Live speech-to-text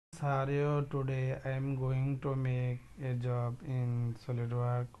how are you? Today I am going to make a job in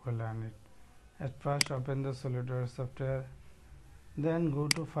SolidWorks. We'll learn it. At first, open the SolidWorks software, then go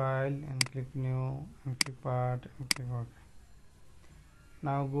to File and click New and click Part and click OK.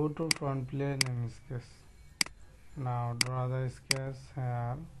 Now go to front plane and sketch. Now draw the sketch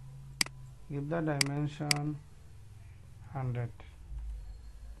here. Give the dimension 100.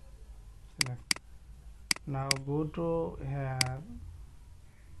 Select. Now go to here.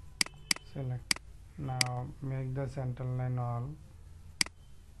 Select. Now make the center line all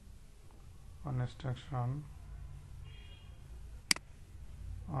construction.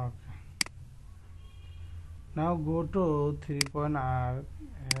 Okay. Now go to 3-point arc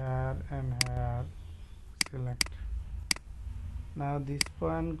here and here. Select. Now this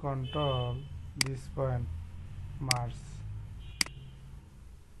point control this point Mars.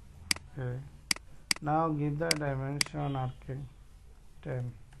 Okay. Now give the dimension arcing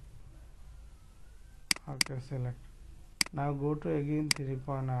 10. Okay, select. Now go to again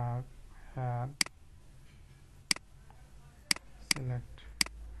 3-point arc here. Select.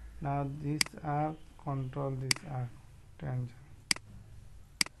 Now this arc control this arc tangent.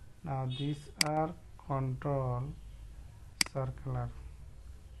 Now this arc control circular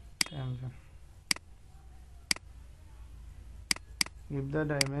tangent. Give the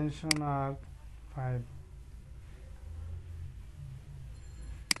dimension arc 5.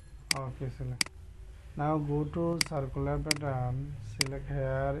 Okay, select. Now go to circular pattern, select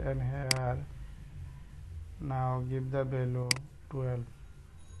here and here. Now give the value 12.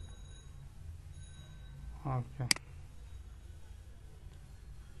 Okay.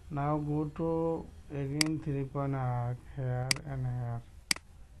 Now go to again 3-point arc here and here.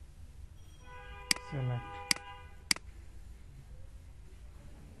 Select.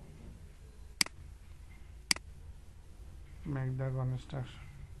 Make the construction.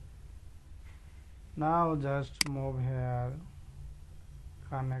 Now just move here,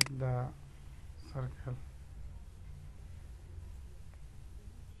 connect the circle.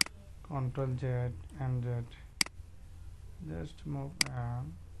 Ctrl Z and Z. Just move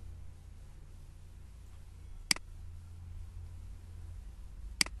and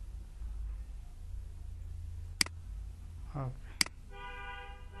okay.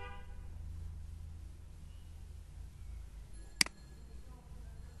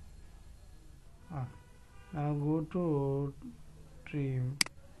 Now go to trim,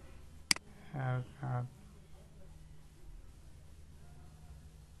 haircut.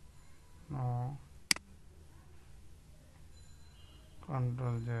 No.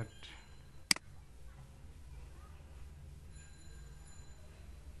 Ctrl Z.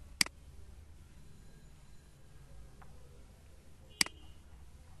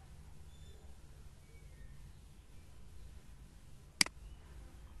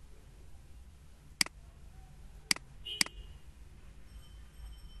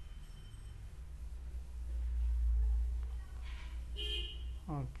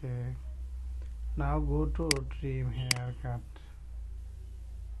 Okay. Now go to trim haircut.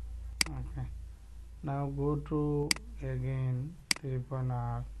 Okay. Now go to again 3-point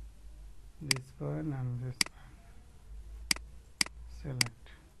arc, this one and this one. Select.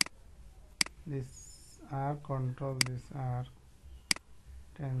 This arc control this arc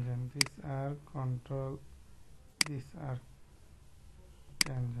tangent. This arc control this arc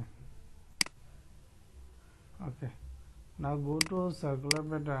tangent. Okay. Now go to circular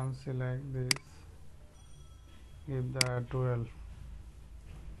pattern, select this, give the 12.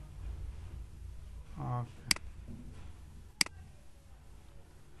 Okay.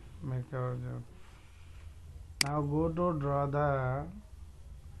 Make our job. Now go to draw the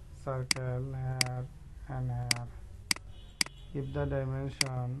circle here and here. Give the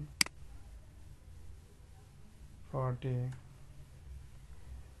dimension 40.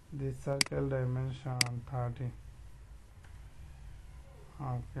 This circle dimension 30.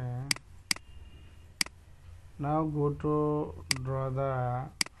 Okay. Now go to draw the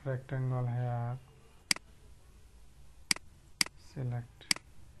rectangle here. Select.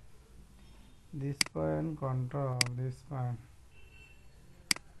 This point control this point.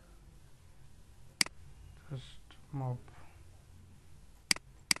 Just move.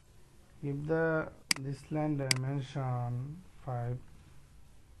 Give this line dimension 5,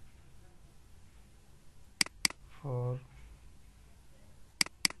 4.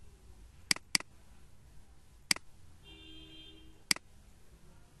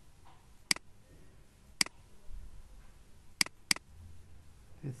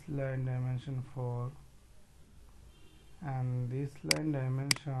 This line dimension 4 and this line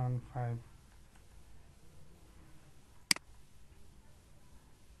dimension 5.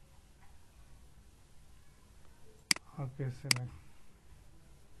 Okay, select.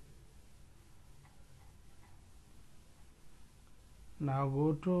 Now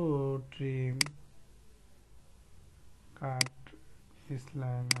go to trim, cut this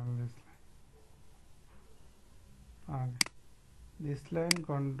line and this line. Okay. This line,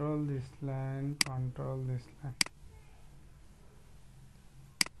 control this line, control this line.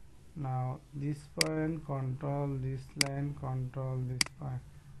 Now this point, control this line, control this point.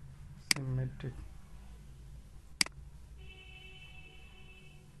 Symmetric.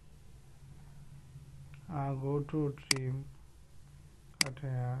 Go to trim, cut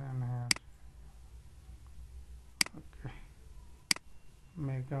here and here. Okay,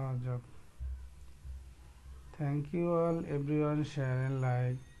 make our job. Thank you all everyone, share and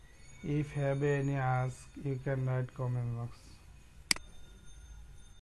like. If have any ask, you can write comment box.